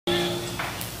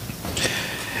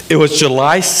It was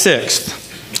July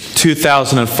 6th,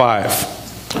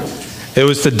 2005. It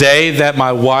was the day that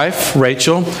my wife,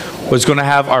 Rachel, was going to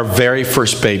have our very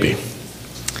first baby.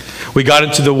 We got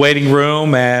into the waiting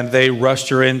room and they rushed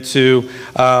her into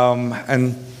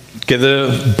and get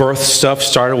the birth stuff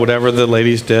started, whatever the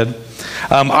ladies did.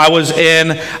 I was in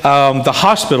the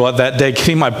hospital at that day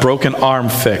getting my broken arm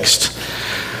fixed.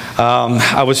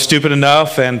 I was stupid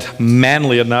enough and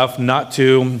manly enough not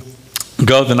to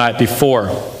go the night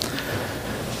before.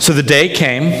 So the day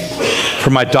came for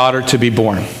my daughter to be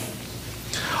born.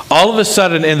 All of a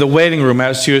sudden in the waiting room,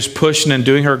 as she was pushing and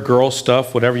doing her girl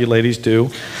stuff, whatever you ladies do,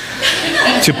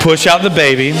 to push out the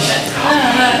baby,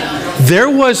 there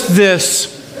was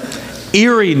this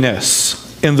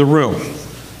eeriness in the room.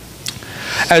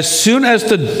 As soon as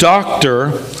the doctor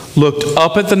looked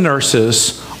up at the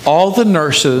nurses, all the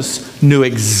nurses knew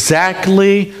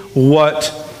exactly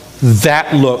what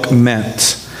that look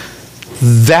meant.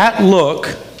 That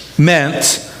look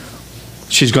meant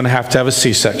she's going to have a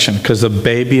C-section because the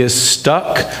baby is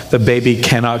stuck. The baby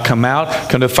cannot come out.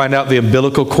 Come to find out the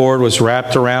umbilical cord was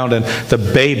wrapped around and the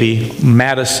baby,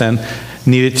 Madison,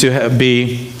 needed to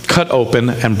be cut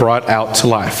open and brought out to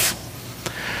life.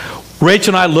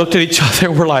 Rachel and I looked at each other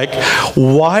and we're like,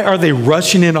 why are they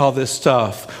rushing in all this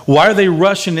stuff? Why are they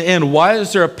rushing in? Why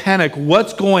is there a panic?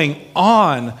 What's going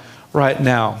on right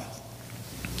now?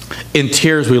 In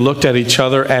tears, we looked at each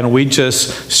other and we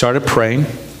just started praying.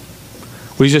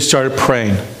 We just started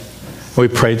praying. We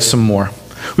prayed some more.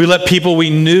 We let people we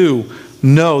knew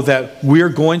know that we're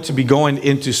going to be going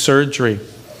into surgery.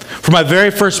 For my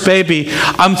very first baby,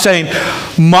 I'm saying,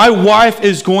 my wife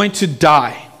is going to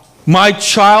die. My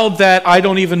child that I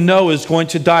don't even know is going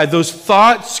to die. Those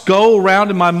thoughts go around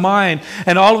in my mind,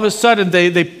 and all of a sudden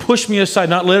they push me aside,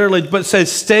 not literally, but say,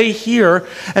 stay here,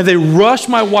 and they rush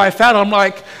my wife out. I'm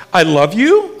like, I love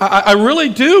you. I really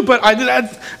do, but I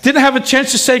didn't have a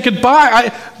chance to say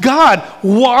goodbye. God,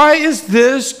 why is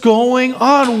this going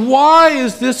on? Why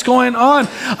is this going on?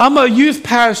 I'm a youth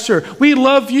pastor. We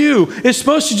love you. It's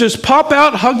supposed to just pop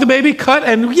out, hug the baby, cut,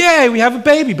 and yay, we have a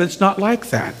baby, but it's not like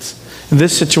that. In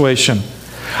this situation,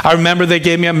 I remember they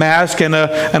gave me a mask and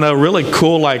a really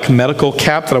cool medical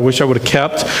cap that I wish I would have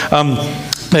kept.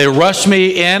 They rushed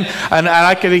me in, and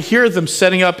I could hear them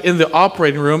setting up in the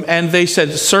operating room, and they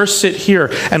said, sir, sit here.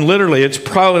 And literally, it's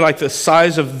probably like the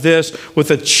size of this with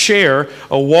a chair,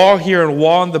 a wall here and a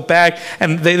wall in the back.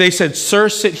 And they said, sir,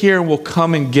 sit here and we'll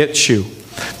come and get you.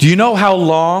 Do you know how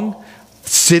long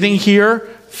sitting here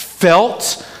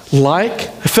felt like?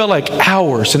 It felt like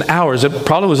hours and hours. It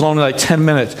probably was only like 10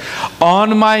 minutes.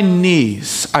 On my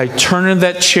knees, I turned in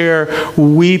that chair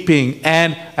weeping,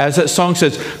 and as that song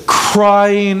says,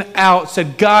 crying out,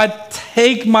 said, God,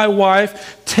 take my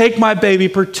wife, take my baby,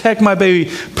 protect my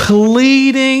baby,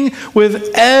 pleading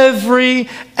with every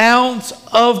ounce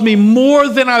of me, more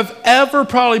than I've ever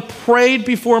probably prayed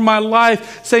before in my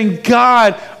life, saying,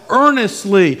 God,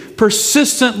 earnestly,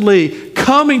 persistently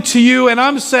coming to you, and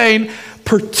I'm saying,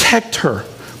 protect her,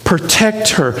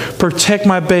 protect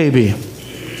my baby.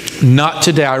 Not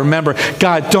today. I remember,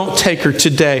 God, don't take her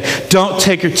today. Don't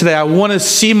take her today. I want to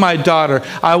see my daughter.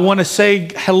 I want to say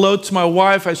hello to my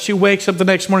wife as she wakes up the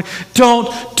next morning.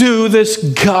 Don't do this,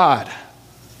 God.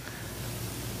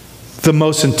 The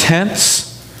most intense,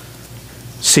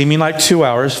 seeming like 2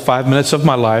 hours, 5 minutes of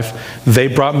my life, they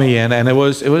brought me in, and it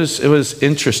was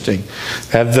interesting.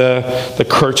 Had the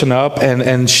curtain up,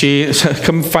 and she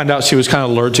come find out she was kind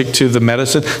of allergic to the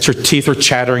medicine. So her teeth were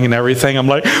chattering and everything. I'm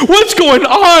like, what's going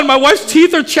on? My wife's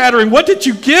teeth are chattering. What did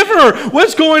you give her?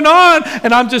 What's going on?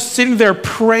 And I'm just sitting there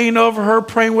praying over her,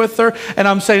 praying with her, and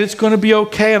I'm saying it's going to be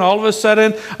okay. And all of a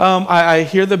sudden, I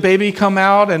hear the baby come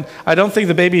out, and I don't think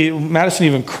the baby, Madison,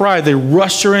 even cried. They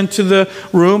rushed her into the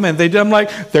room, and I'm like,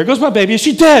 there goes my baby. Is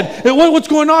she dead? What's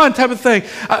going on? Type of thing.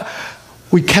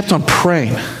 We kept on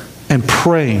praying and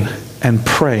praying and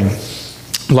praying.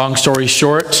 Long story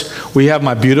short, we have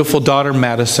my beautiful daughter,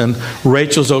 Madison.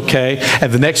 Rachel's okay.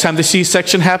 And the next time the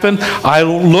C-section happened, I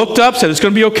looked up, said, it's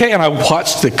going to be okay. And I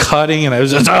watched the cutting, and it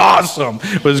was just awesome.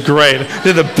 It was great.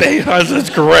 The baby, it's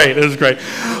great. It was great.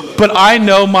 But I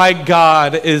know my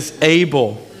God is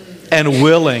able and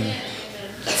willing,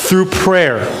 through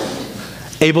prayer,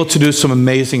 able to do some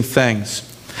amazing things.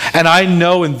 And I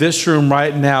know in this room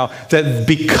right now that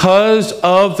because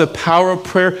of the power of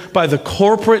prayer by the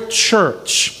corporate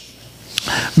church,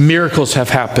 miracles have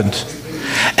happened.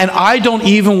 And I don't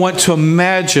even want to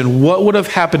imagine what would have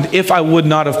happened if I would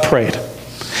not have prayed.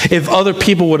 If other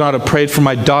people would not have prayed for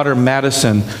my daughter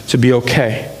Madison to be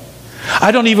okay.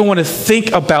 I don't even want to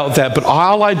think about that. But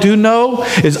all I do know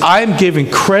is I am giving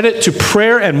credit to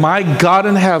prayer and my God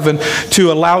in heaven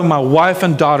to allow my wife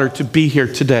and daughter to be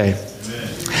here today.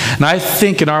 And I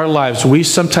think in our lives, we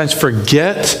sometimes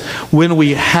forget when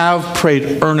we have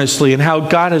prayed earnestly and how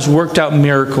God has worked out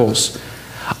miracles.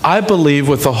 I believe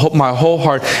with my whole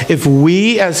heart, if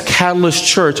we as Catalyst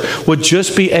Church would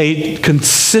just be a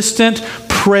consistent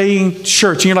praying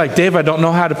church. And you're like, Dave, I don't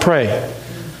know how to pray.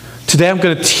 Today I'm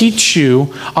going to teach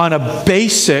you on a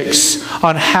basics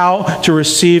on how to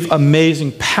receive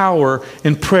amazing power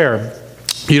in prayer.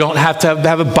 You don't have to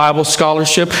have a Bible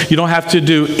scholarship. You don't have to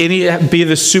be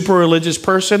the super religious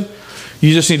person.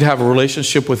 You just need to have a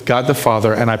relationship with God the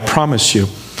Father. And I promise you,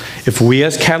 if we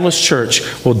as Catalyst Church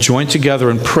will join together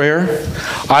in prayer,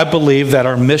 I believe that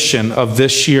our mission of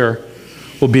this year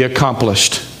will be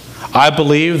accomplished. I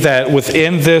believe that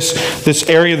within this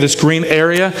area, this green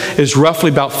area, is roughly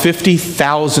about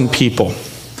 50,000 people.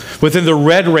 Within the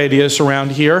red radius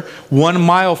around here, 1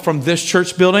 mile from this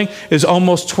church building, is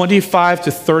almost 25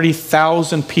 to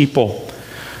 30,000 people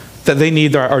that they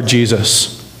need our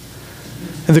Jesus.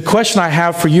 And the question I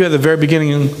have for you at the very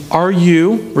beginning,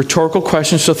 rhetorical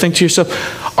question, so think to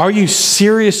yourself, are you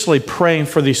seriously praying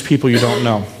for these people you don't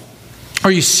know?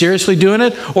 Are you seriously doing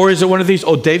it? Or is it one of these,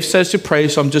 Dave says to pray,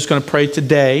 so I'm just going to pray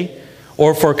today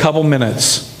or for a couple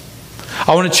minutes?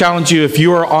 I want to challenge you, if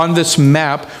you are on this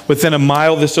map within a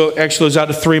mile, this actually goes out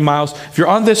to 3 miles. If you're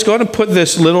on this, go ahead and put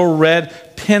this little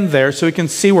red pin there so we can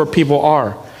see where people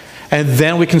are. And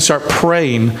then we can start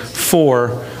praying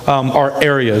for our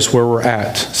areas where we're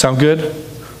at. Sound good?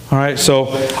 All right, so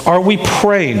are we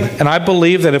praying? And I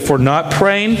believe that if we're not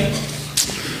praying,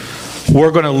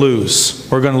 we're going to lose.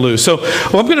 We're going to lose. So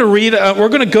I'm going to read, we're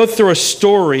going to go through a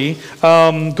story,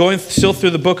 going still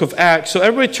through the book of Acts. So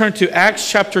everybody turn to Acts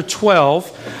chapter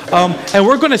 12. And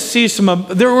we're going to see we're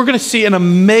going to see an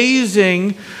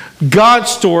amazing God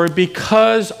story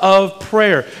because of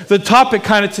prayer. The topic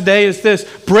kind of today is this: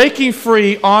 breaking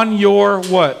free on your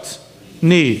what?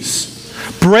 Knees.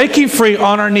 Breaking free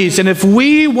on our knees. And if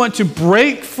we want to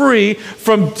break free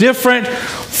from different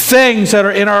things that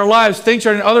are in our lives, things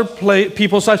that are in other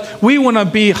people's lives, we want to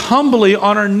be humbly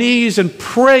on our knees and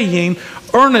praying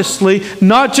earnestly,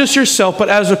 not just yourself, but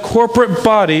as a corporate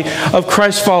body of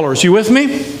Christ followers. You with me?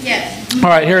 Yes. All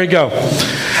right, here we go.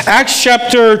 Acts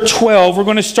chapter 12, we're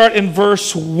going to start in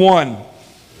verse 1.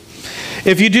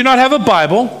 If you do not have a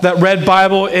Bible, that red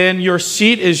Bible in your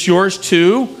seat is yours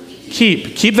to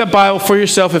keep. Keep that Bible for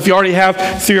yourself. If you already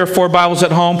have 3 or 4 Bibles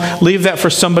at home, leave that for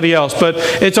somebody else. But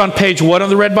it's on page what on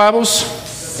the red Bibles?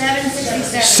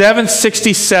 767.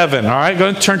 767. All right, go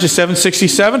ahead and turn to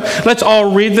 767. Let's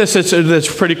all read this.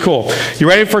 It's pretty cool. You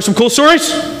ready for some cool stories?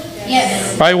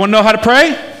 Yes. All right, you want to know how to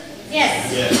pray?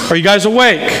 Yes. Are you guys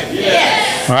awake?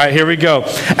 Yes. All right, here we go.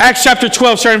 Acts chapter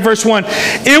 12, starting in verse 1.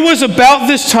 It was about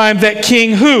this time that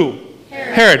King who?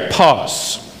 Herod.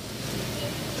 Pause.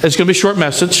 It's going to be a short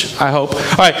message, I hope.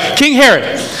 All right, King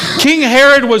Herod. King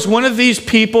Herod was one of these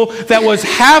people that was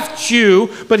half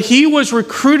Jew, but he was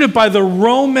recruited by the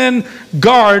Roman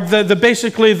guard,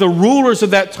 basically the rulers of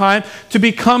that time, to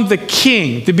become the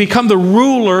king, to become the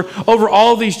ruler over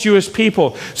all these Jewish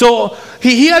people. So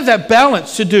he had that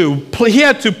balance to do. He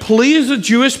had to please the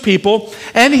Jewish people,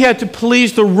 and he had to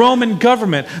please the Roman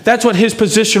government. That's what his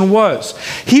position was.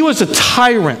 He was a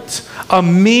tyrant, a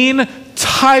mean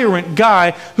tyrant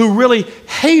guy who really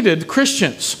hated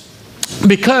Christians.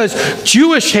 Because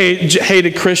Jewish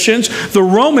hated Christians, the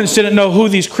Romans didn't know who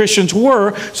these Christians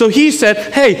were. So he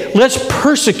said, hey, let's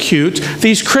persecute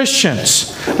these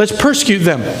Christians. Let's persecute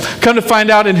them. Come to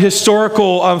find out, in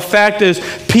historical fact is,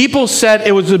 people said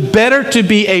it was better to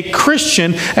be a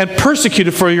Christian and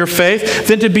persecuted for your faith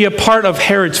than to be a part of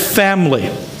Herod's family.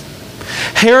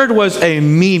 Herod was a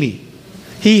meanie.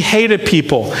 He hated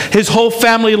people. His whole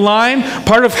family line,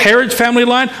 part of Herod's family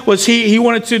line, was he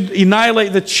wanted to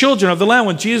annihilate the children of the land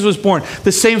when Jesus was born.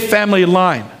 The same family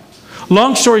line.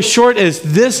 Long story short is,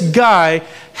 this guy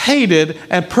hated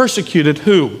and persecuted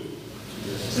who?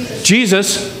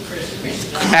 Jesus.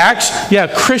 Acts,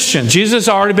 Christian. Jesus has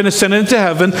already been ascended into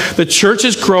heaven. The church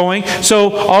is growing.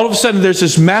 So all of a sudden there's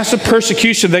this massive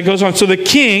persecution that goes on. So the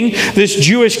king, this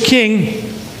Jewish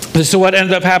king, this is what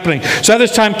ended up happening. So at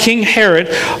this time, King Herod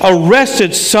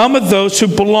arrested some of those who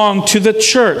belonged to the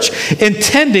church,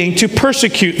 intending to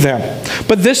persecute them.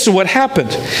 But this is what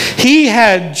happened. He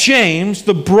had James,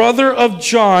 the brother of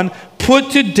John,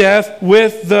 put to death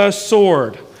with the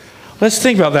sword. Let's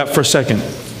think about that for a second.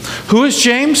 Who is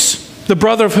James? The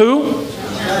brother of who?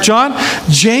 John.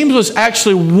 James was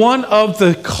actually one of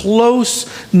the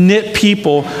close-knit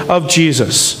people of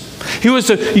Jesus.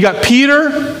 You got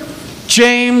Peter,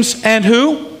 James, and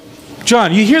who?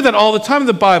 John. You hear that all the time in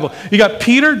the Bible. You got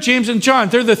Peter, James, and John.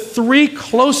 They're the three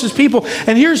closest people.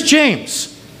 And here's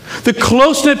James, the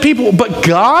close-knit people. But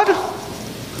God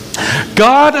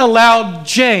allowed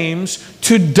James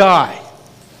to die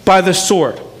by the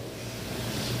sword.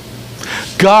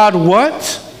 God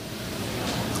what?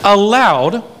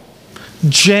 Allowed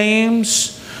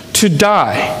James to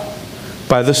die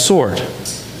by the sword.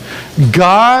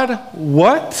 God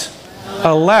what?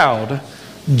 Allowed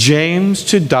James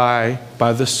to die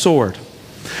by the sword.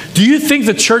 Do you think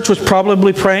the church was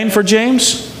probably praying for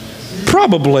James?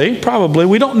 Probably.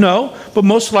 We don't know, but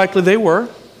most likely they were.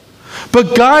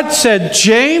 But God said,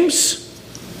 James,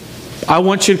 I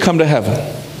want you to come to heaven.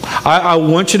 I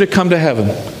want you to come to heaven.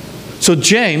 So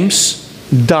James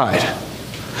died.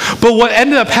 But what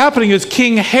ended up happening is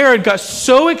King Herod got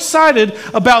so excited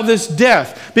about this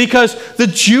death because the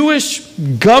Jewish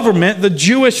government, the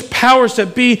Jewish powers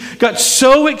that be, got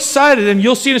so excited, and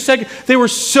you'll see in a second, they were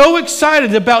so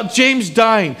excited about James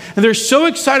dying, and they're so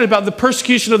excited about the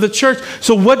persecution of the church.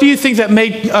 So what do you think that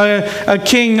made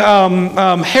King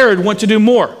Herod want to do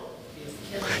more?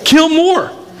 Kill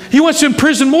more. He wants to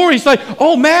imprison more. He's like,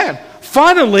 oh man,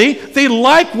 finally they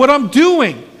like what I'm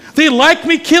doing. They like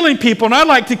me killing people, and I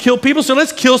like to kill people, so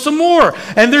let's kill some more.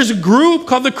 And there's a group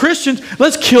called the Christians.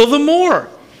 Let's kill them more.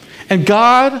 And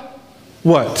God,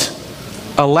 what?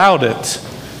 Allowed it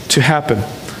to happen.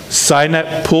 Side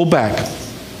note, pull back.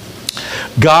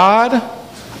 God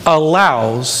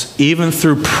allows, even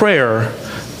through prayer,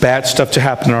 bad stuff to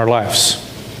happen in our lives.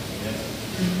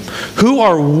 Who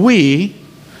are we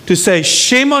to say,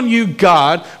 shame on you,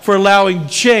 God, for allowing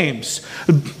James.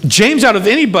 James, out of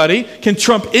anybody, can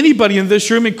trump anybody in this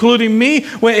room, including me,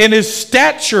 in his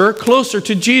stature closer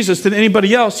to Jesus than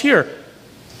anybody else here.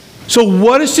 So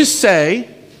what is to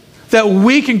say that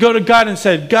we can go to God and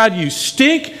say, God, you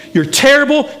stink, you're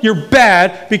terrible, you're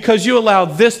bad, because you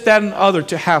allowed this, that, and other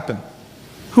to happen?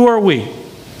 Who are we?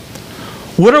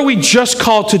 What are we just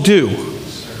called to do?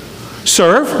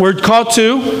 Serve. We're called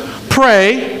to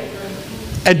pray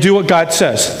and do what God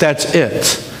says. That's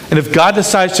it. And if God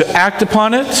decides to act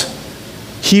upon it,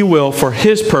 He will for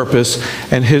His purpose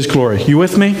and His glory. You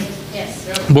with me?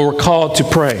 Yes. But we're called to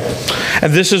pray.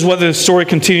 And this is what the story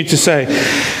continued to say.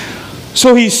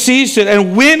 So he seized it,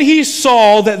 and when he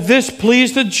saw that this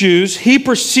pleased the Jews, he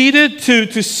proceeded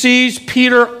to seize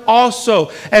Peter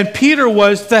also. And Peter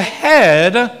was the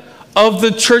head of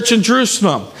the church in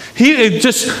Jerusalem. He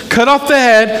just cut off the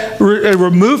head,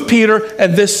 remove Peter,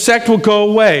 and this sect will go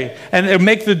away. And it would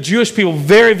make the Jewish people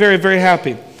very, very, very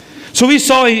happy. So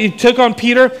he took on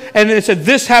Peter, and it said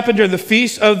this happened during the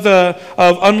feast of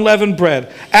unleavened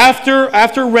bread. After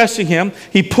arresting him,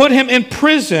 he put him in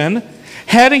prison,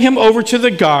 handing him over to the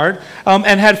guard,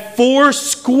 and had 4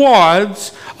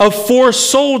 squads of 4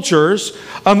 soldiers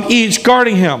each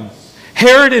guarding him.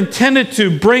 Herod intended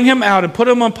to bring him out and put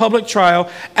him on public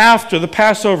trial after the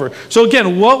Passover. So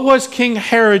again, what was King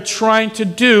Herod trying to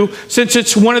do since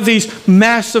it's one of these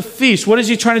massive feasts? What is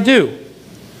he trying to do?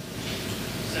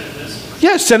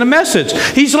 Yeah, send a message.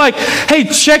 He's like, hey,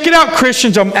 check it out,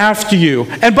 Christians, I'm after you.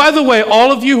 And by the way,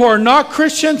 all of you who are not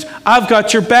Christians, I've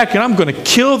got your back, and I'm going to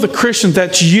kill the Christians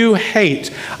that you hate.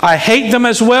 I hate them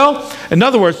as well. In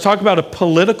other words, talk about a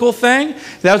political thing.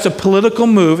 That was a political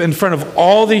move in front of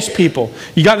all these people.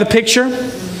 You got the picture?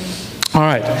 All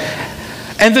right.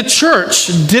 And the church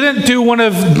didn't do one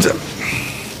of...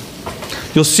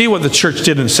 You'll see what the church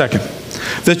did in a second.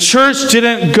 The church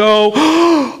didn't go,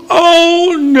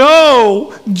 oh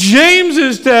no, James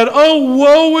is dead. Oh,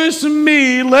 woe is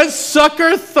me. Let's suck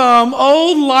our thumb.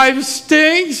 Oh, life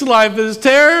stinks. Life is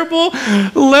terrible.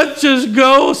 Let's just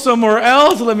go somewhere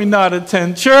else. Let me not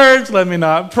attend church. Let me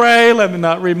not pray. Let me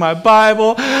not read my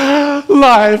Bible.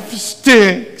 Life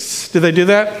stinks. Do they do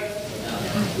that?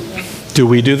 Do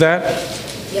we do that?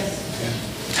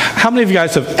 Yes. How many of you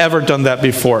guys have ever done that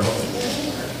before?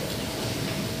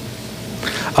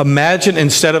 Imagine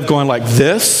instead of going like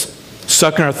this,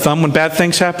 sucking our thumb when bad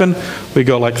things happen, we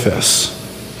go like this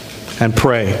and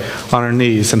pray on our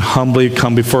knees and humbly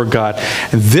come before God.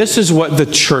 And this is what the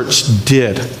church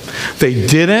did. They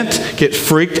didn't get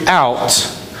freaked out.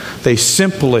 They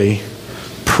simply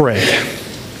prayed.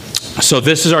 So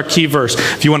this is our key verse.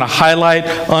 If you want to highlight,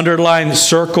 underline,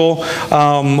 circle,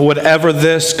 whatever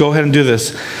this, go ahead and do this.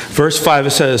 Verse 5,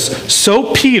 it says,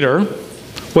 so Peter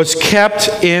was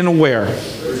kept in where?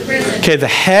 Okay, the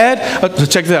head,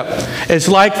 check this out. It's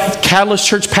like Catalyst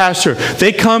Church pastor.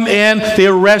 They come in, they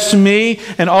arrest me,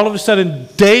 and all of a sudden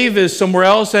Dave is somewhere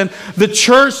else, and the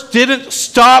church didn't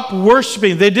stop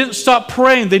worshiping. They didn't stop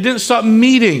praying. They didn't stop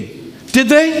meeting. Did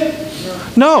they?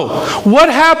 No. What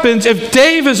happens if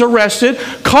Dave is arrested,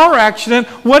 car accident,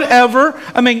 whatever?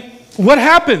 I mean, what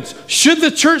happens? Should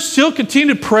the church still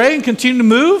continue to pray and continue to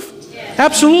move? Yes.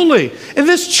 Absolutely. And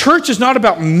this church is not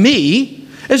about me.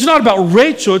 It's not about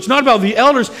Rachel. It's not about the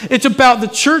elders. It's about the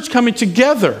church coming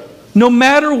together, no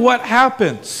matter what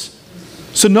happens.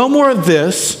 So no more of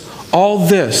this, all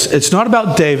this. It's not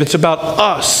about Dave. It's about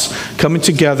us coming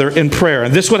together in prayer.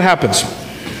 And this is what happens.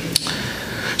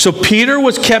 So Peter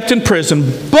was kept in prison,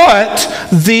 but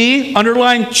the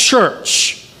underlying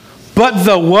church. But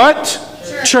the what?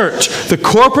 Church. The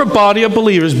corporate body of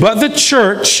believers. But the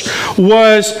church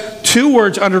was, 2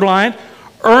 words underlined,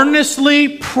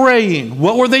 earnestly praying.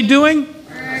 What were they doing?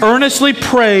 Earnestly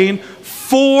praying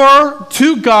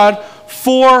to God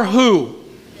for who?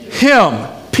 Him.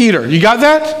 Peter. You got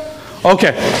that?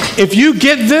 Okay. If you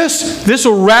get this, this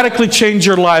will radically change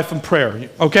your life in prayer.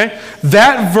 Okay?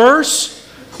 That verse,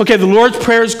 okay, the Lord's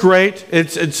Prayer is great.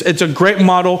 It's a great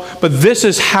model, but this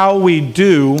is how we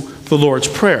do the Lord's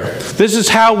Prayer. This is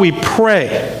how we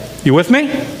pray. You with me?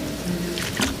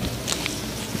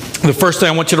 The first thing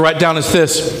I want you to write down is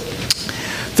this.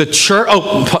 The church,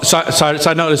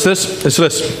 side note is this. It's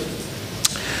this.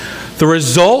 The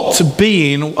result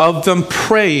being of them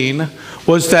praying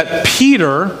was that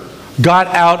Peter got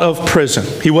out of prison.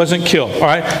 He wasn't killed. All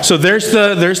right. So there's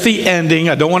the ending.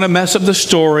 I don't want to mess up the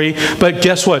story, but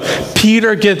guess what?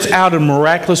 Peter gets out in a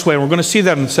miraculous way. And we're going to see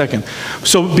that in a second.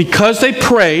 So because they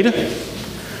prayed,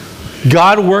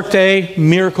 God worked a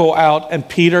miracle out and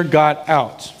Peter got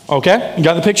out. Okay? You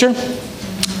got the picture?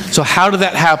 So how did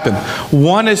that happen?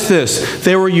 One is this.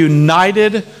 They were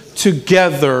united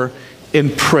together in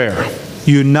prayer.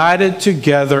 United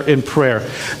together in prayer.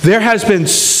 There has been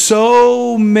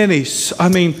so many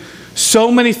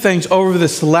things over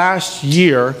this last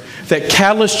year that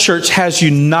Catalyst Church has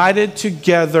united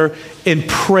together in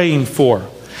praying for.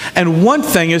 And one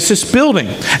thing is this building.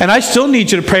 And I still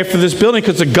need you to pray for this building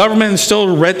because the government is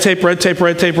still red tape for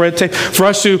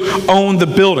us to own the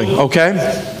building,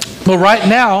 okay? But right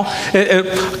now,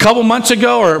 a couple months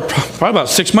ago, or probably about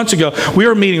 6 months ago, we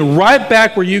were meeting right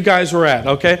back where you guys were at,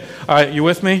 okay? All right, you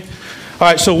with me? All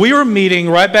right, so we were meeting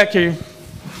right back here.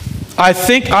 I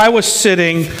think I was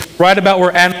sitting right about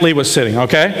where Anna Lee was sitting,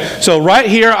 okay? So right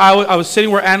here, I was sitting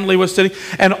where Anna Lee was sitting.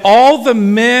 And all the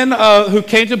men who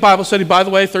came to Bible study, by the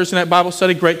way, Thursday night Bible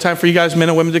study, great time for you guys, men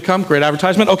and women, to come. Great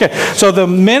advertisement. Okay, so the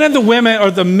men and the women,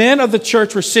 or the men of the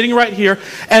church were sitting right here.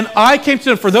 And I came to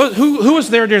them. For those, who was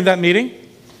there during that meeting?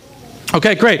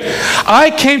 Okay, great.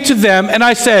 I came to them and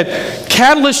I said,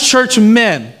 Catalyst Church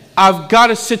men, I've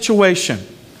got a situation.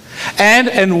 And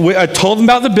I told them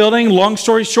about the building. Long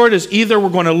story short is either we're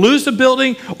going to lose the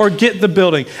building or get the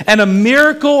building. And a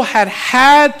miracle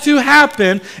had to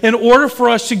happen in order for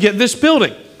us to get this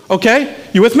building. Okay?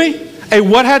 You with me?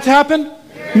 What had to happen?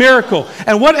 Miracle.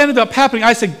 And what ended up happening,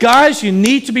 I said, guys, you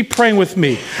need to be praying with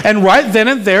me. And right then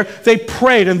and there, they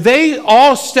prayed. And they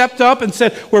all stepped up and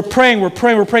said, we're praying.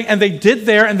 And they did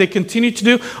there, and they continued to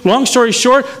do. Long story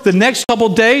short, the next couple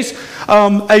days,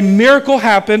 a miracle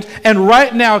happened. And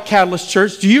right now, Catalyst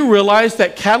Church, do you realize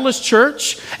that Catalyst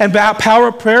Church and Power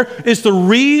of Prayer is the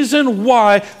reason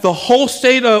why the whole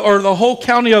state or the whole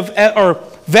county of, or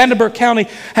Vandenberg County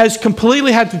has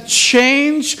completely had to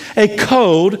change a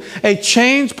code,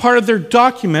 change part of their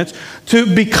documents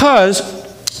because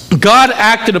God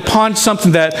acted upon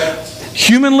something that,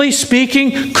 humanly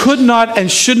speaking, could not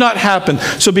and should not happen.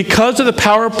 So because of the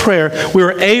power of prayer, we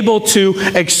were able to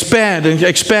expand and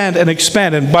expand and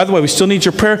expand. And by the way, we still need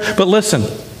your prayer, but listen,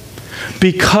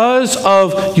 because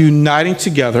of uniting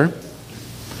together,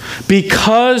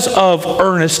 because of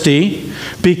earnesty,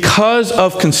 because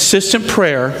of consistent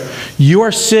prayer, you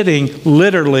are sitting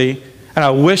literally, and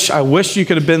I wish you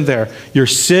could have been there. You're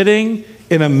sitting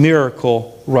in a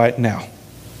miracle right now.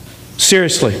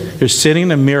 Seriously, you're sitting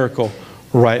in a miracle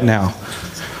right now.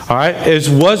 All right? It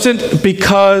wasn't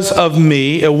because of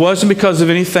me. It wasn't because of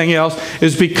anything else.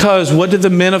 It's because what did the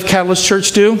men of Catalyst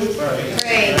Church do?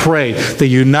 Prayed. They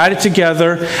united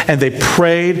together and they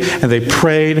prayed and they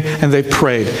prayed and they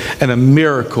prayed. And a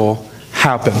miracle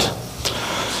happened.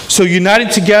 So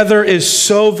united together is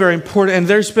so very important. And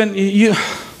there's been,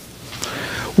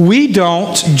 we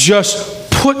don't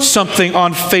just put something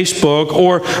on Facebook,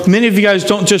 or many of you guys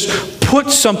don't just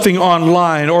put something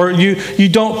online, or you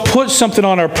don't put something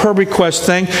on our prayer request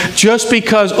thing just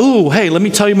because, ooh, hey, let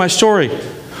me tell you my story.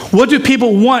 What do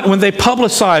people want when they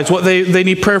publicize what they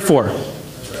need prayer for?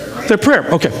 Their prayer.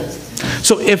 Okay.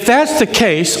 So if that's the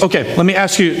case, okay, let me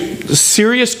ask you a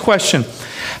serious question.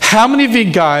 How many of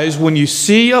you guys, when you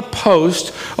see a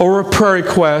post or a prayer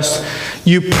request,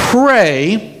 you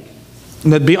pray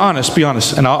Now, be honest,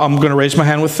 and I'm going to raise my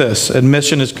hand with this.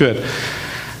 Admission is good.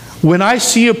 When I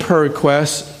see a prayer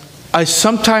request, I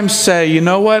sometimes say, you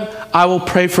know what? I will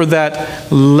pray for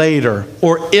that later.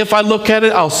 Or if I look at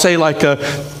it, I'll say like a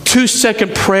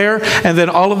 2-second prayer, and then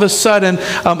all of a sudden,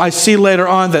 I see later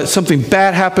on that something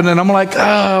bad happened, and I'm like,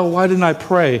 oh, why didn't I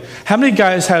pray? How many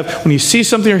guys have, when you see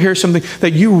something or hear something,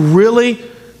 that you really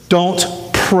don't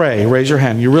pray? Raise your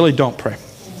hand. You really don't pray.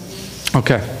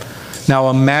 Okay. Now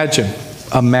imagine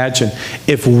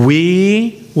if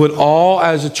we would all,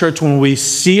 as a church, when we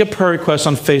see a prayer request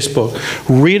on Facebook,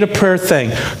 read a prayer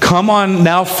thing, come on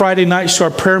now Friday nights to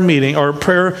our prayer meeting or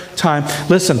prayer time.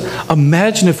 Listen,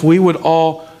 imagine if we would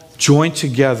all join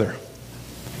together.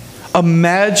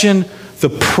 Imagine the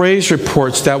praise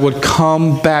reports that would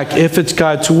come back, if it's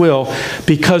God's will,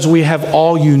 because we have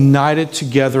all united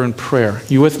together in prayer.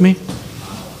 You with me?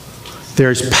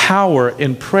 There's power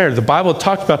in prayer. The Bible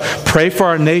talks about pray for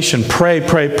our nation. Pray,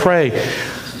 pray, pray.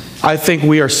 I think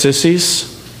we are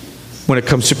sissies when it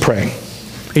comes to praying.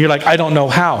 And you're like, I don't know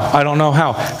how. I don't know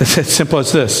how. It's as simple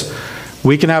as this.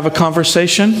 We can have a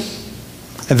conversation,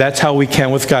 and that's how we can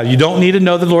with God. You don't need to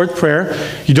know the Lord's Prayer.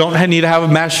 You don't need to have a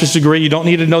master's degree. You don't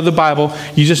need to know the Bible.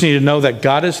 You just need to know that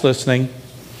God is listening,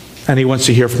 and He wants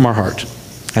to hear from our heart.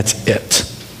 That's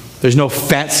it. There's no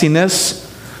fanciness.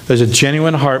 There's a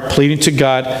genuine heart pleading to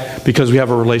God because we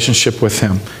have a relationship with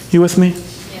Him. You with me?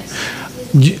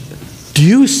 Yes.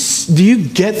 Do you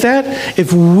get that?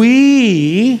 If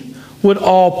we would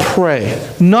all pray,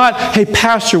 not, hey,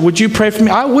 Pastor, would you pray for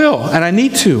me? I will, and I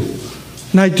need to,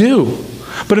 and I do.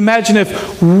 But imagine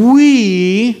if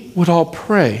we would all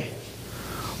pray,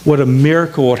 what a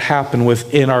miracle would happen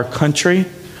within our country,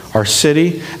 our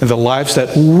city, and the lives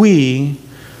that we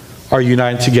are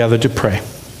united together to pray.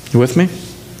 You with me?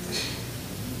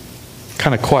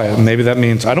 Kind of quiet. Maybe that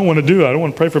means I don't want to do it. I don't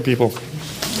want to pray for people.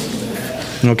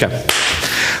 Okay.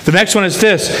 The next one is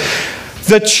this.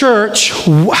 The church,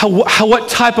 what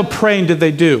type of praying did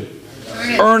they do?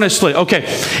 Earnestly. Okay.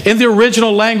 In the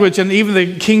original language, and even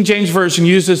the King James Version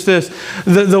uses this,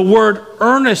 the word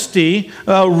earnesty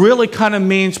really kind of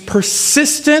means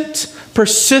persistent,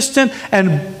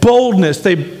 and boldness.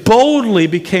 They boldly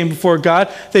became before God.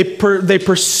 They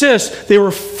persist. They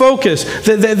were focused.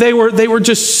 They were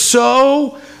just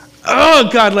so, oh,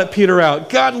 God, let Peter out.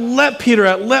 God, let Peter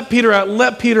out. Let Peter out.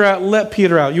 Let Peter out. Let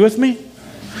Peter out. You with me?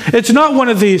 It's not one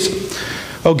of these,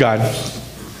 oh, God,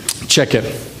 check it.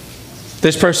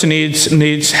 This person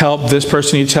needs help. This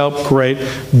person needs help. Great.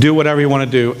 Do whatever you want to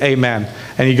do. Amen.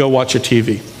 And you go watch your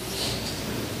TV.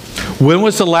 When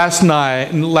was the last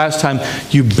time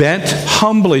you bent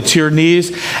humbly to your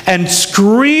knees and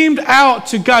screamed out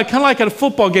to God? Kind of like at a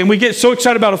football game. We get so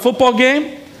excited about a football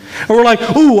game. And we're like,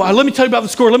 ooh, let me tell you about the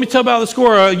score. Let me tell you about the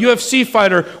score. A UFC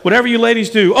fighter, whatever you ladies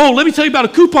do. Oh, let me tell you about a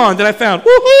coupon that I found.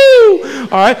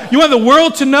 Woohoo! All right. You want the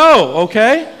world to know,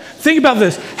 okay? Think about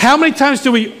this. How many times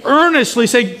do we earnestly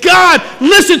say, God,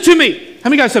 listen to me? How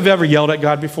many guys have ever yelled at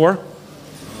God before?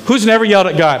 Who's never yelled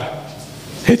at God?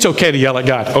 It's okay to yell at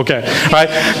God. Okay. All right.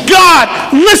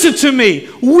 God, listen to me.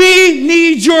 We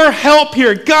need your help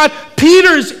here. God,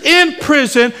 Peter's in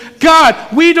prison. God,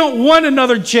 we don't want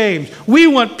another James. We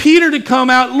want Peter to come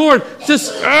out. Lord,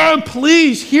 just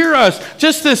please hear us.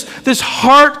 Just this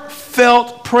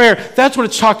heartfelt prayer. That's what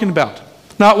it's talking about.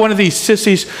 Not one of these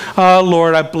sissies,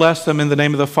 Lord, I bless them in the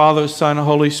name of the Father, Son, and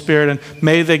Holy Spirit, and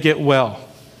may they get well.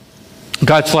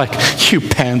 God's like, you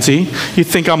pansy. You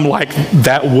think I'm like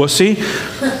that wussy?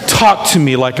 Talk to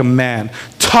me like a man.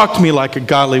 Talk to me like a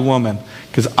godly woman,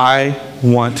 because I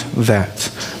want that.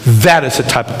 That is the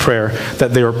type of prayer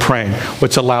that they were praying,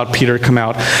 which allowed Peter to come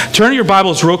out. Turn your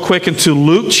Bibles real quick into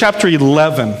Luke chapter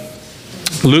 11.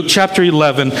 Luke chapter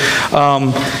 11,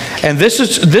 and this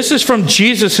is from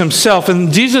Jesus himself.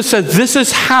 And Jesus said, this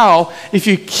is how, if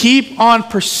you keep on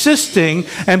persisting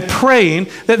and praying,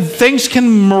 that things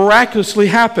can miraculously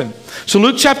happen. So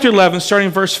Luke chapter 11, starting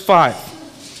in verse 5.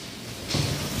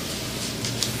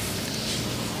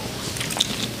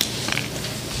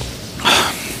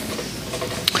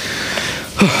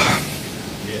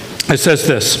 It says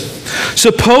this.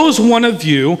 Suppose one of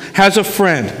you has a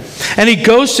friend, and he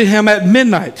goes to him at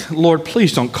midnight. Lord,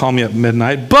 please don't call me at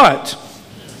midnight.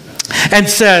 And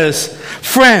says,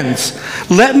 friends,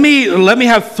 let me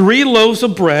have 3 loaves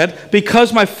of bread,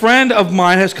 because my friend of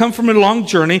mine has come from a long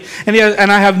journey, and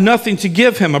I have nothing to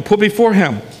give him or put before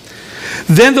him.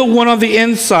 Then the one on the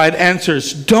inside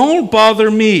answers, don't bother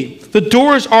me. The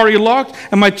door is already locked,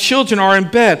 and my children are in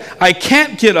bed. I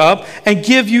can't get up and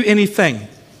give you anything.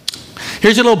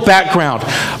 Here's a little background.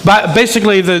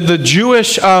 Basically, the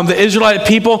Jewish, the Israelite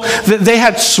people, they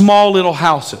had small little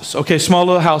houses, okay, small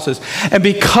little houses. And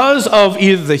because of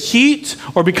either the heat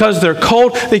or because they're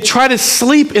cold, they try to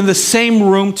sleep in the same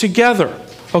room together,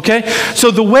 okay?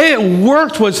 So the way it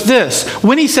worked was this.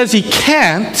 When he says he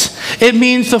can't, it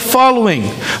means the following.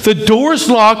 The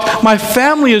door's locked. My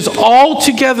family is all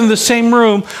together in the same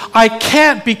room. I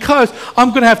can't because I'm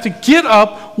going to have to get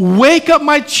up, wake up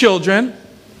my children,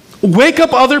 wake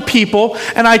up other people,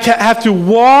 and I have to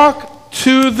walk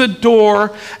to the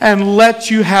door and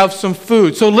let you have some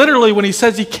food. So literally when he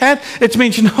says he can't, it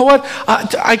means, you know what?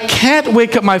 I can't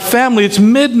wake up my family. It's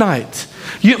midnight.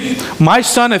 My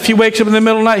son, if he wakes up in the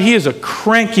middle of the night, he is a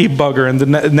cranky bugger in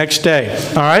the next day.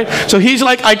 All right? So he's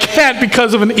like, I can't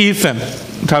because of an Ethan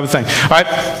type of thing. All right?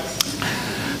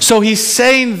 So he's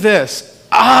saying this.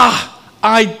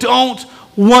 I don't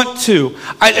want to.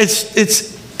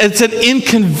 It's an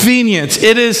inconvenience.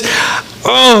 It is,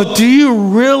 do you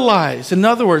realize? In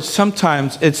other words,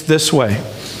 sometimes it's this way.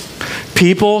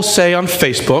 People say on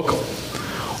Facebook,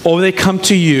 or they come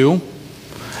to you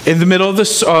in the middle of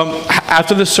this,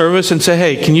 after the service and say,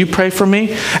 hey, can you pray for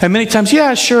me? And many times,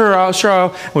 yeah, sure.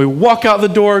 And we walk out the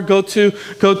door, go to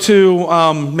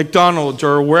McDonald's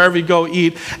or wherever you go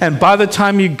eat. And by the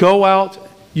time you go out,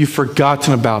 you've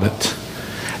forgotten about it.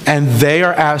 And they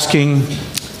are asking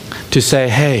to say,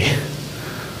 hey,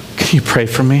 can you pray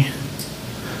for me?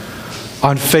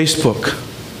 On Facebook,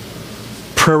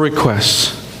 prayer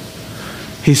requests.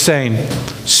 He's saying,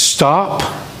 stop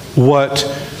what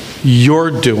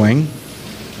you're doing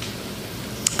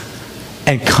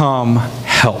and come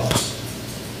help.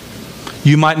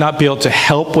 You might not be able to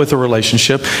help with a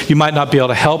relationship. You might not be able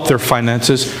to help their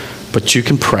finances, but you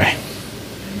can pray.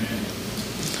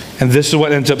 And this is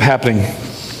what ends up happening.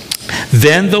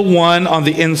 Then the one on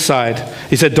the inside,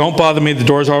 he said, don't bother me, the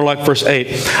doors are locked, verse 8.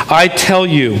 I tell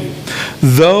you,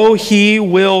 though he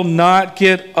will not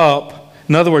get up,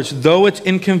 in other words, though it's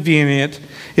inconvenient,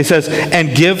 it says,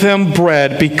 and give him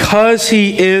bread because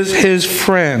he is his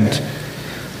friend.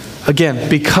 Again,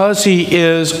 because he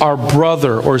is our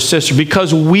brother or sister,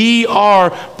 because we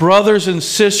are brothers and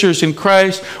sisters in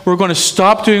Christ, we're going to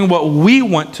stop doing what we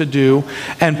want to do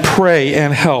and pray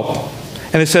and help.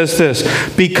 And it says this,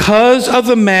 because of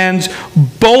the man's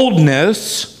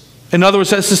boldness, in other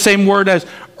words, that's the same word as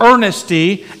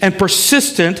earnesty and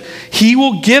persistent, he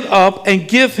will get up and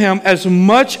give him as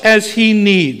much as he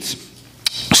needs.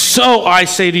 So I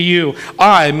say to you,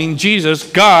 I mean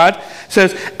Jesus, God,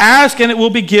 says, ask and it will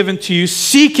be given to you.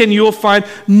 Seek and you will find.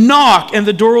 Knock and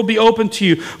the door will be open to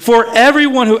you. For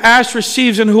everyone who asks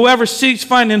receives, and whoever seeks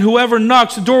finds, and whoever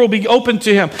knocks, the door will be open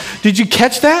to him. Did you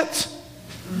catch that?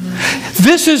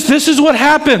 This is what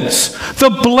happens. The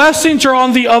blessings are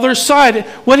on the other side.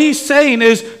 What he's saying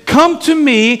is, come to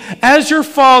me as your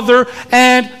father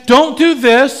and don't do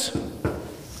this.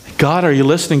 God, are you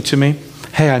listening to me?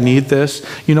 Hey, I need this.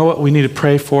 You know what? We need to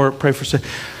pray for it. Pray for it.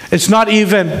 It's not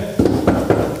even,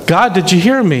 God, did you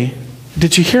hear me?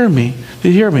 Did you hear me? Did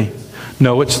you hear me?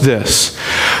 No, it's this.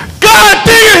 God,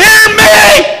 do you hear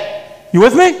me? You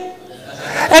with me?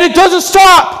 And it doesn't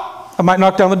stop. I might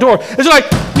knock down the door. It's like,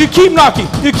 you keep knocking,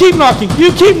 you keep knocking,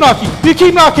 you keep knocking, you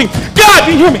keep knocking. God,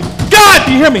 do you hear me? God,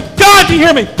 do you hear me? God, do you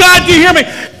hear me? God, do you hear me?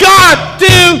 God, do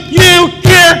you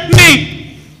hear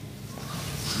me?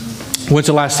 When's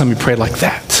the last time you prayed like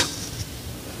that?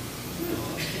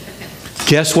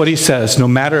 Guess what he says? No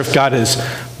matter if God is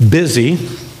busy,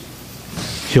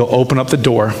 he'll open up the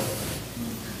door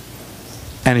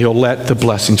and he'll let the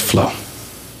blessings flow.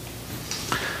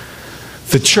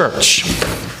 The church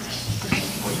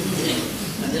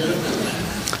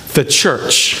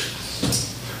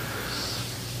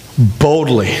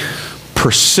boldly,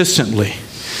 persistently,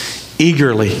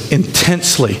 eagerly,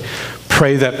 intensely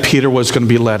pray that Peter was going to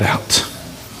be let out.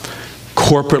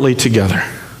 Corporately together.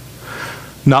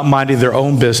 Not minding their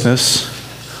own business,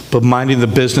 but minding the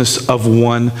business of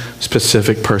one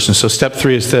specific person. So step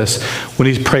 3 is this. When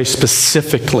he prays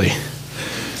specifically.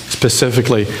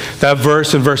 That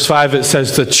verse in verse 5, it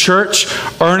says, the church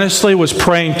earnestly was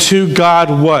praying to God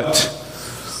what?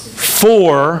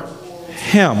 For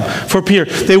him. For Peter.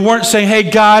 They weren't saying, hey,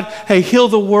 God, hey, heal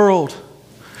the world.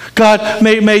 God,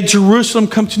 may Jerusalem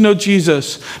come to know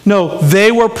Jesus. No,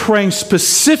 they were praying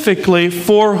specifically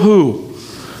for who?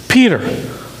 Peter.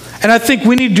 And I think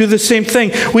we need to do the same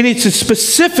thing. We need to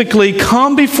specifically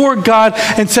come before God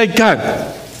and say, God,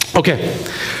 okay,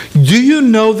 do you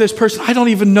know this person? I don't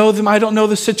even know them. I don't know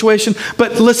the situation.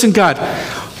 But listen, God,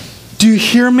 do you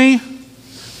hear me?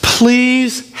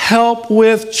 please help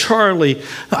with Charlie.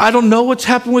 I don't know what's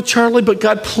happened with Charlie, but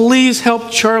God, please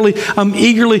help Charlie.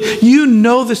 Eagerly. You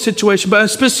know the situation, but I'm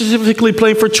specifically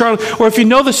praying for Charlie. Or if you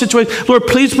know the situation, Lord,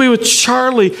 please be with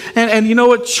Charlie. And you know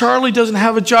what? Charlie doesn't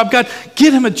have a job. God,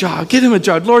 get him a job. Get him a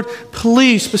job. Lord,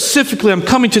 please, specifically, I'm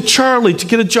coming to Charlie to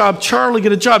get a job. Charlie,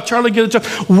 get a job. Charlie, get a job.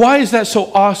 Why is that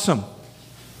so awesome?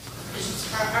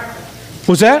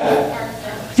 Was that?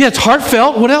 Yeah, it's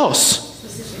heartfelt. What else?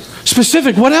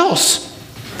 Specific. What else?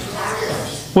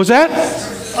 Was that?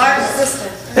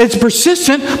 It's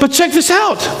persistent, but check this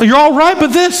out. You're all right,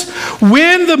 but this.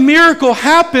 When the miracle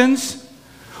happens,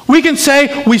 we can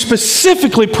say we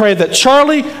specifically pray that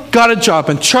Charlie got a job,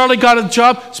 and Charlie got a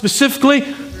job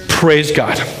specifically, praise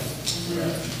God.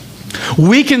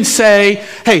 We can say,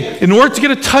 hey, in order to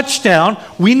get a touchdown,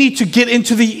 we need to get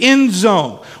into the end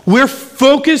zone. We're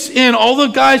focused in. All the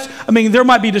guys, there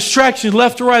might be distractions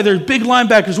left or right. There's big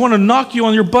linebackers want to knock you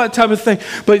on your butt type of thing.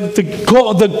 But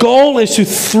the goal is to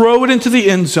throw it into the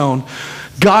end zone.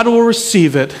 God will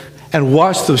receive it and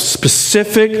watch the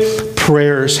specific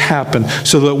prayers happen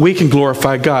so that we can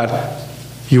glorify God.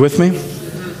 You with me?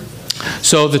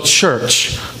 So the church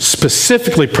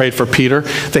specifically prayed for Peter.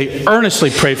 They earnestly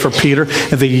prayed for Peter,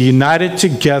 and they united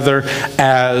together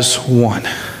as one.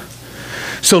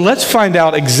 So let's find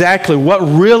out exactly what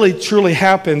really truly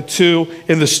happened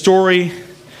in the story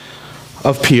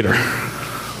of Peter.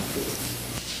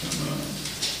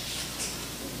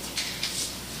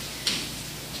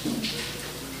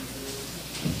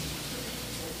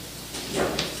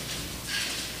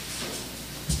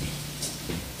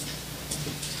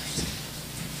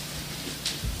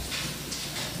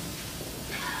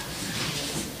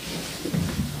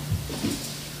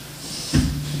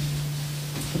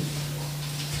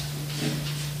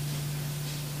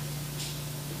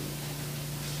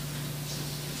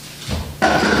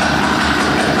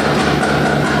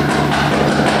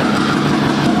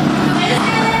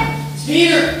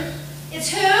 Peter! It's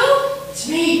who? It's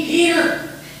me, Peter.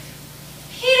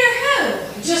 Peter who?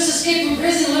 I just escaped from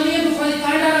prison. Let me in before they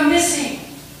find out I'm missing.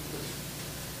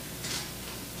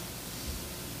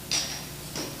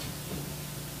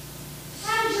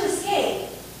 How did you escape?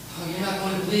 Oh, you're not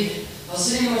going to believe it. I was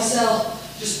sitting in my cell,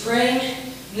 just praying,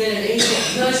 and then an angel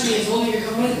nudged me and told me to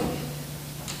come with him.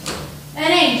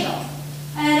 An angel.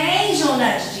 An angel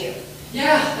nudged you.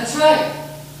 Yeah, that's right.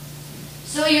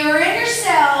 So you were in your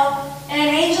cell and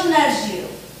an angel nudged you.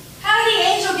 How did the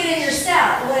angel get in your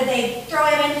cell? Would they throw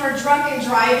him in for drunken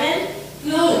driving?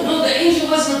 No, the angel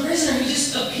wasn't a prisoner. He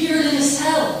just appeared in the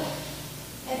cell.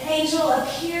 An angel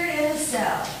appeared in the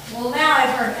cell. Well, now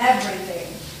I've heard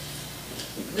everything.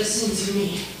 Listen to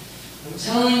me. I'm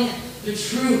telling the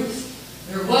truth.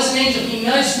 There was an angel. He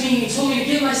nudged me. He told me to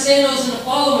get my sandals and to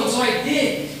follow him, so I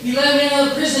did. He let me out of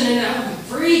the prison, and now I'm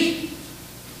free.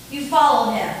 You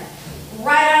followed him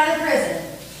right out of the prison.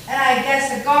 And I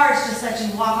guess the guards just let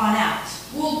you walk on out.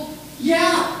 Well,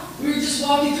 yeah. We were just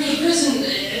walking through the prison.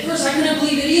 At first, I couldn't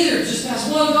believe it either. Just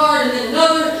past one guard, and then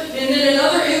another, and then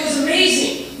another. It was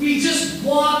amazing. We just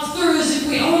walked through as if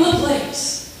we owned the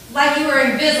place. Like you were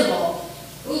invisible.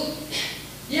 Well,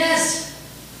 yes.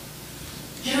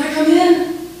 Can I come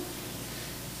in?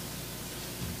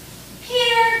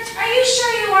 Peter, are you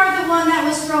sure you are the one that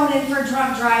was thrown in for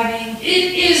drunk driving?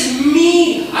 It is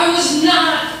me. I was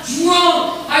not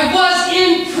drunk. I was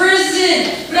in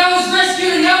prison, but I was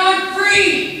rescued and now I'm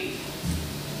free.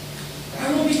 But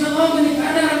I won't be for long when they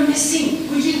find out I'm missing.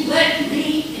 Would you let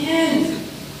me in?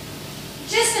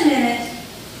 Just a minute.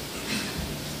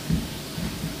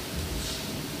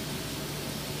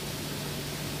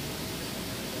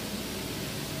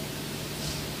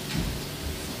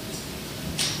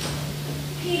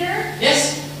 Peter?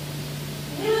 Yes?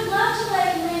 We would love to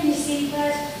let you in, you see,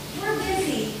 but we're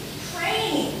busy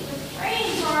praying. We're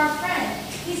praying for our friend.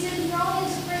 He's been thrown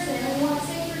into prison and we want a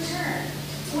safe return.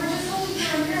 We're just hoping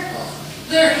for a miracle.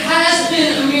 There has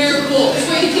been a miracle. It's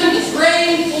what you've been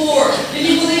praying for. Did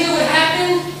you believe it would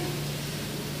happen?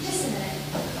 Just a minute.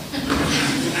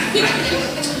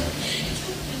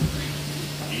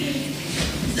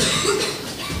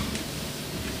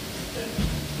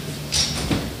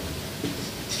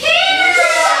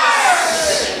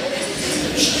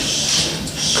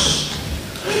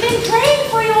 We've been praying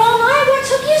for you all night. What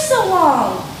took you so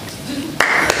long?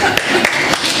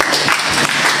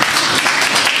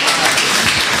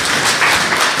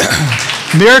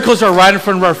 Miracles are right in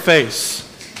front of our face.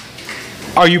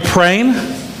 Are you praying?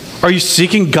 Are you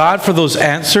seeking God for those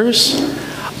answers?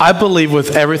 I believe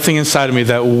with everything inside of me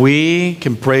that we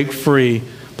can break free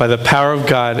by the power of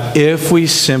God if we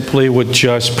simply would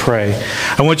just pray.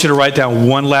 I want you to write down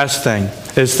one last thing.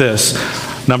 It's this.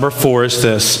 Number 4 is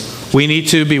this. We need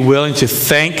to be willing to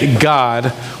thank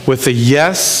God with the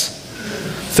yes,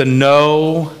 the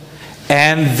no,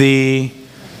 and the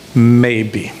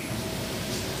maybe.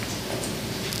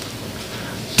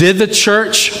 Did the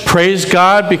church praise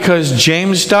God because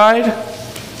James died?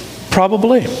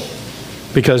 Probably,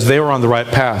 because they were on the right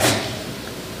path.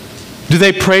 Do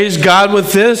they praise God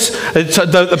with this?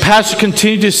 The pastor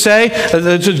continued to say,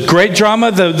 it's a great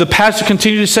drama, the pastor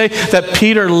continued to say that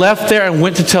Peter left there and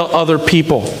went to tell other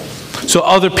people, so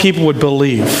other people would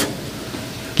believe.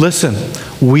 Listen,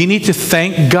 we need to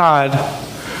thank God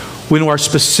when our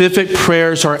specific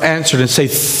prayers are answered and say,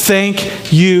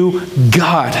 thank you,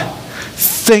 God.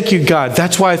 Thank you, God.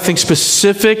 That's why I think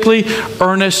specifically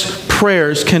earnest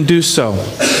prayers can do so.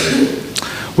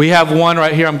 We have one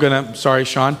right here. Sorry,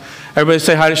 Sean. Everybody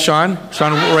say hi to Sean.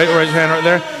 Sean, raise your hand right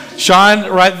there. Sean,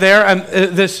 right there. And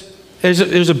this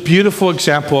is a beautiful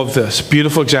example of this.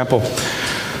 Beautiful example.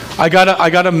 I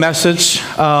got a message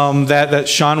that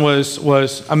Sean was.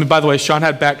 By the way, Sean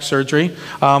had back surgery,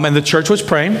 and the church was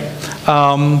praying.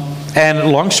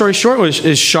 And long story short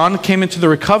is Sean came into the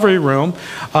recovery room.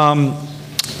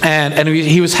 And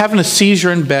he was having a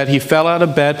seizure in bed. He fell out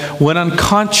of bed, went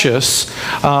unconscious.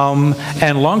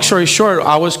 And long story short,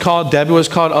 I was called, Debbie was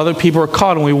called, other people were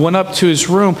called, and we went up to his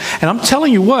room. And I'm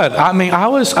telling you what, I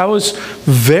was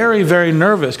very, very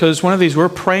nervous because it's one of these, we're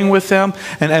praying with him,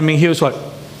 and he was like,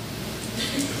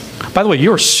 by the way,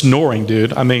 you were snoring,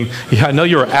 dude. I know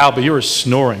you were out, but you were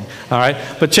snoring. All right?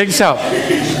 But check this out.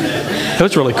 It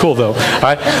was really cool, though. All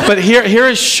right? But here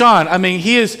is Sean.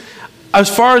 He is... As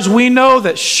far as we know,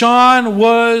 that Sean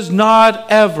was not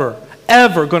ever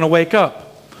going to wake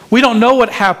up. We don't know what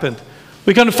happened.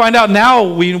 We're going to find out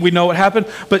now we know what happened.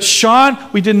 But Sean,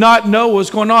 we did not know what was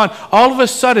going on. All of a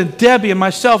sudden, Debbie and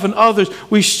myself and others,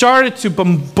 we started to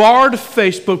bombard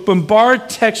Facebook, bombard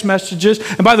text messages.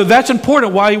 And by the way, that's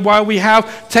important why we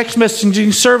have text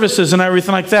messaging services and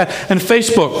everything like that. And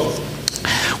Facebook.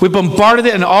 We bombarded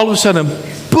it, and all of a sudden,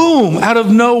 boom, out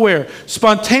of nowhere,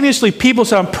 spontaneously, people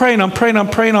said, I'm praying.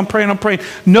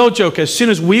 No joke. As soon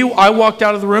as I walked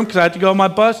out of the room, because I had to go on my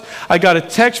bus, I got a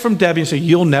text from Debbie and said,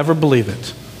 you'll never believe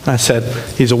it. I said,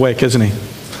 he's awake, isn't he?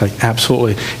 Like,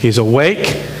 absolutely. He's awake.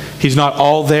 He's not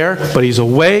all there, but he's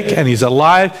awake, and he's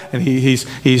alive, and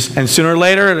and sooner or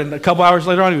later, and a couple hours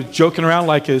later on, he was joking around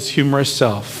like his humorous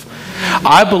self.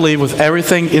 I believe with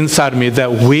everything inside of me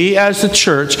that we as the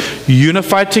church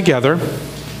unified together.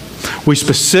 We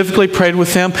specifically prayed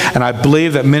with him, and I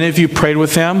believe that many of you prayed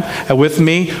with him and with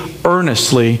me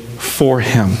earnestly for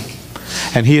him.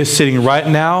 And he is sitting right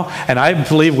now, and I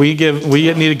believe we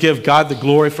need to give God the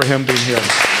glory for him being here.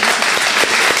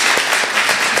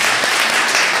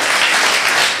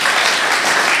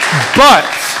 But,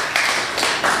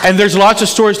 and there's lots of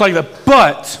stories like that,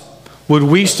 but would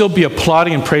we still be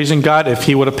applauding and praising God if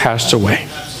he would have passed away?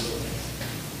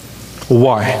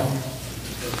 Why?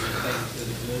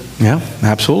 Yeah,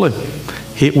 absolutely.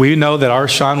 We know that our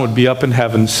Sean would be up in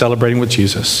heaven celebrating with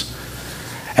Jesus.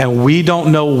 And we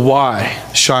don't know why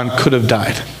Sean could have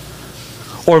died.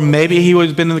 Or maybe he would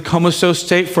have been in the comatose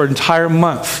state for an entire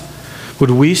month.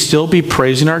 Would we still be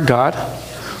praising our God?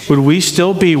 Would we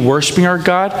still be worshiping our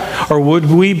God? Or would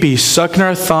we be sucking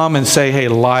our thumb and say, hey,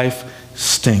 life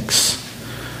stinks?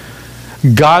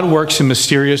 God works in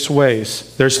mysterious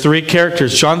ways. There's 3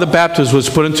 characters. John the Baptist was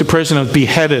put into prison and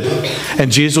beheaded,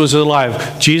 and Jesus was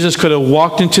alive. Jesus could have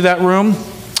walked into that room,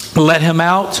 let him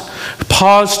out,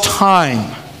 paused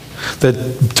time,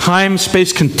 the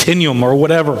time-space continuum or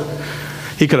whatever.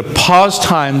 He could have paused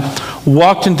time,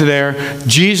 walked into there.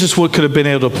 Jesus could have been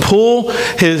able to pull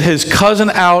his cousin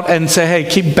out and say, hey,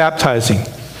 keep baptizing.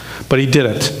 But he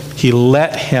didn't. He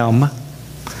let him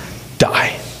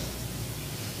die.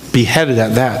 Beheaded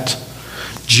at that.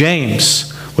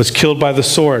 James was killed by the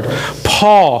sword.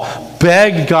 Paul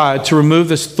begged God to remove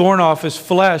this thorn off his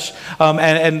flesh.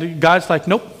 And God's like,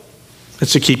 nope.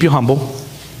 It's to keep you humble.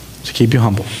 To keep you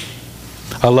humble.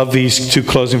 I love these 2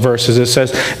 closing verses. It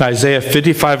says in Isaiah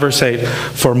 55 verse 8,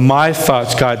 for my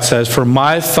thoughts, God says, for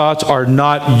my thoughts are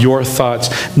not your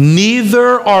thoughts.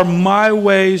 Neither are my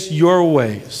ways your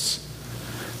ways.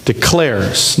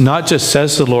 Declares, not just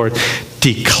says the Lord,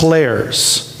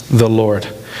 declares the Lord.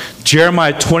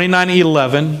 Jeremiah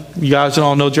 29:11. You guys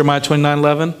all know Jeremiah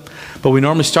 29:11, but we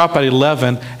normally stop at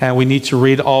 11, and we need to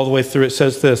read all the way through. It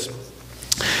says this: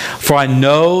 for I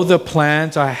know the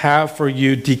plans I have for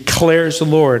you, declares the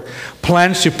Lord.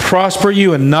 Plans to prosper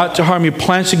you and not to harm you.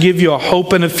 Plans to give you a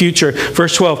hope and a future.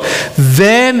 Verse 12.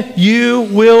 Then you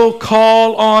will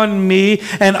call on me,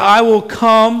 and I will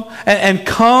come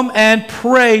and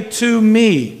pray to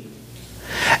me.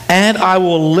 and I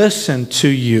will listen to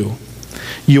you.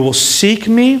 You will seek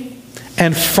me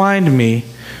and find me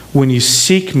when you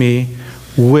seek me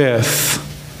with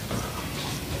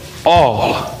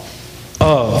all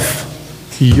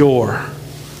of your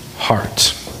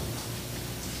heart.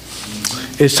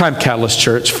 It's time, Catalyst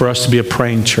Church, for us to be a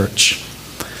praying church.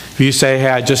 If you say, hey,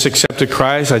 I just accepted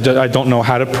Christ, I don't know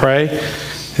how to pray,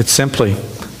 it's simply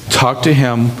talk to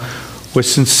Him with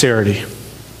sincerity.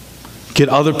 Get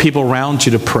other people around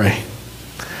you to pray.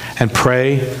 And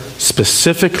pray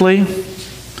specifically.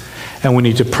 And we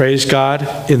need to praise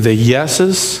God in the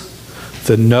yeses,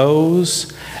 the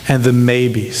nos, and the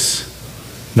maybes,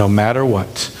 no matter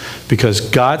what. Because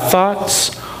God's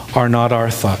thoughts are not our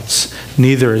thoughts.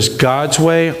 Neither is God's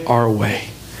way our way.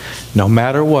 No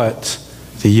matter what,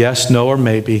 the yes, no, or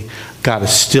maybe, God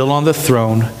is still on the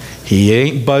throne. He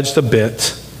ain't budged a bit.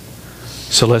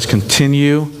 So let's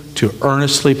continue to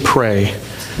earnestly pray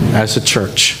as a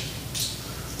church.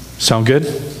 Sound good?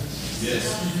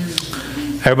 Yes.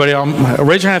 Everybody,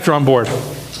 raise your hand if you're on board.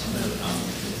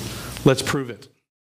 Let's prove it.